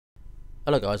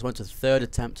Hello guys, welcome to the third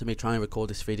attempt of me trying to record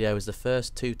this video. It was the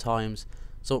first two times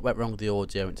something went wrong with the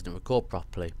audio and it didn't record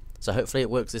properly. So hopefully it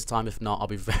works this time, if not I'll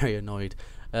be very annoyed.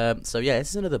 So yeah, this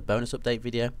is another bonus update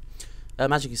video.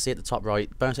 As you can see at the top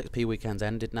right, bonus XP weekend's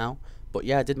ended now. But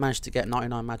yeah, I did manage to get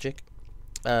 99 magic.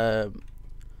 I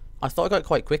thought I got it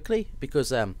quite quickly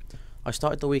because I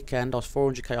started the weekend, I was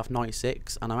 400k off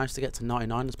 96 and I managed to get to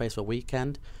 99 in the space of a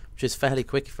weekend, which is fairly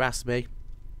quick if you ask me.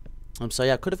 So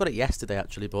yeah, I could have got it yesterday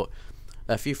actually, but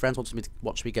a few friends wanted me to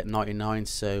watch me get 99,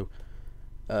 so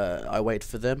I waited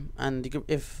for them. And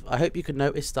I hope you can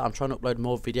notice that I'm trying to upload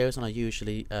more videos than I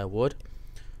usually would.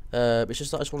 It's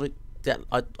just that I just want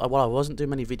to. I wasn't doing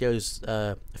many videos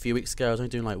a few weeks ago. I was only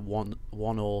doing like one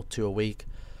or two a week.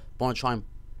 I want to try and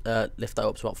lift that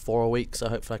up to about 4 a week, so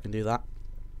hopefully I can do that.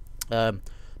 We're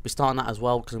starting that as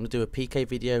well because I'm going to do a PK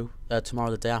video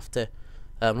tomorrow, the day after.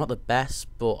 Not the best,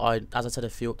 but as I said a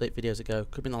few update videos ago,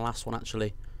 could have been the last one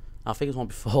actually. I think it was one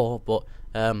before, but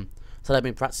so I've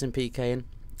been practicing PKing,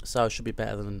 so I should be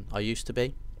better than I used to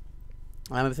be.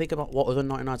 I'm thinking about what other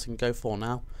 99s I can go for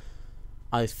now.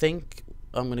 I think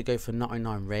I'm going to go for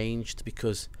 99 ranged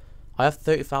because I have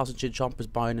 30,000 chin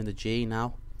chompers buying in the G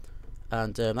now,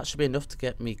 and that should be enough to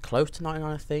get me close to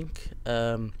 99. I think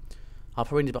I'll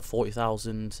probably need about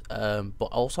 40,000, but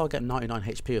also I'll get 99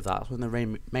 HP of that. That's one of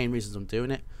the main reasons I'm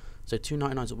doing it. So 2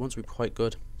 99s at once would be quite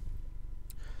good.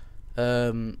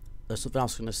 There's something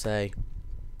else I'm going to say,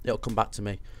 it'll come back to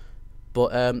me,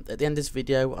 but at the end of this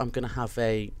video I'm going to have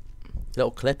a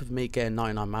little clip of me getting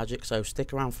 99 magic, so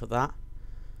stick around for that.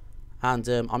 And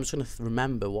I'm just going to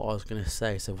remember what I was going to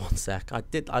say, so one sec.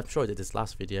 I'm sure I did this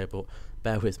last video, but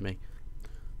bear with me.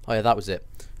 Oh yeah, that was it.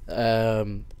 I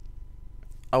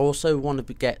also want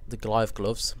to get the Goliath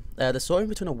gloves. They're sort of in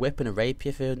between a whip and a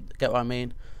rapier, if you get what I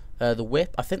mean. The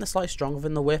whip, I think they're slightly stronger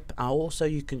than the whip, and also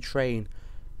you can train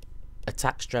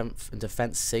attack, strength and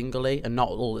defense singly and not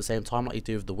all at the same time like you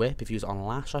do with the whip if you use it on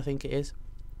lash, I think it is.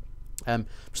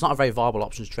 It's not a very viable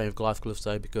option to train with Goliath gloves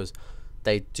though, because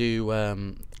they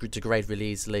do degrade really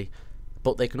easily,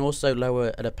 but they can also lower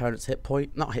an opponent's hit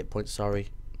point, not hit point, sorry,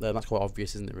 that's quite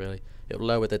obvious, isn't it really? It'll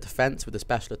lower their defense with the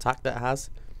special attack that it has.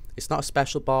 It's not a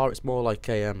special bar, it's more like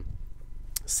a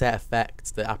set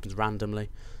effect that happens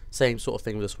randomly. Same sort of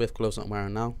thing with the swift gloves that I'm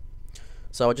wearing now.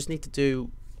 So I just need to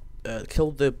do kill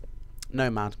the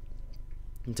Nomad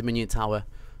in Dominion Tower,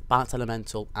 balance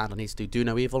elemental, and I need to do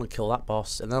no evil and kill that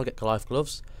boss, and then I'll get Goliath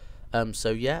gloves.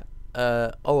 So yeah,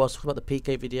 oh, I was talking about the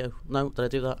PK video. No, did I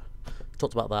do that?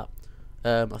 Talked about that.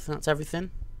 I think that's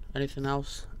everything. Anything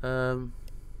else? Not.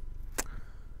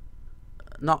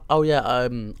 Oh yeah.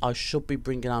 I should be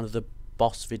bringing out the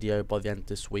boss video by the end of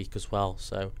this week as well.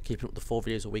 So keeping up the 4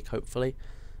 videos a week, hopefully.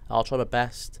 I'll try my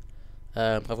best.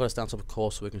 I've got to stay on top of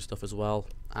coursework and stuff as well.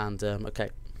 And okay.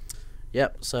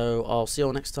 Yep, so I'll see you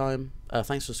all next time.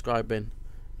 Thanks for subscribing.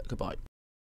 Goodbye.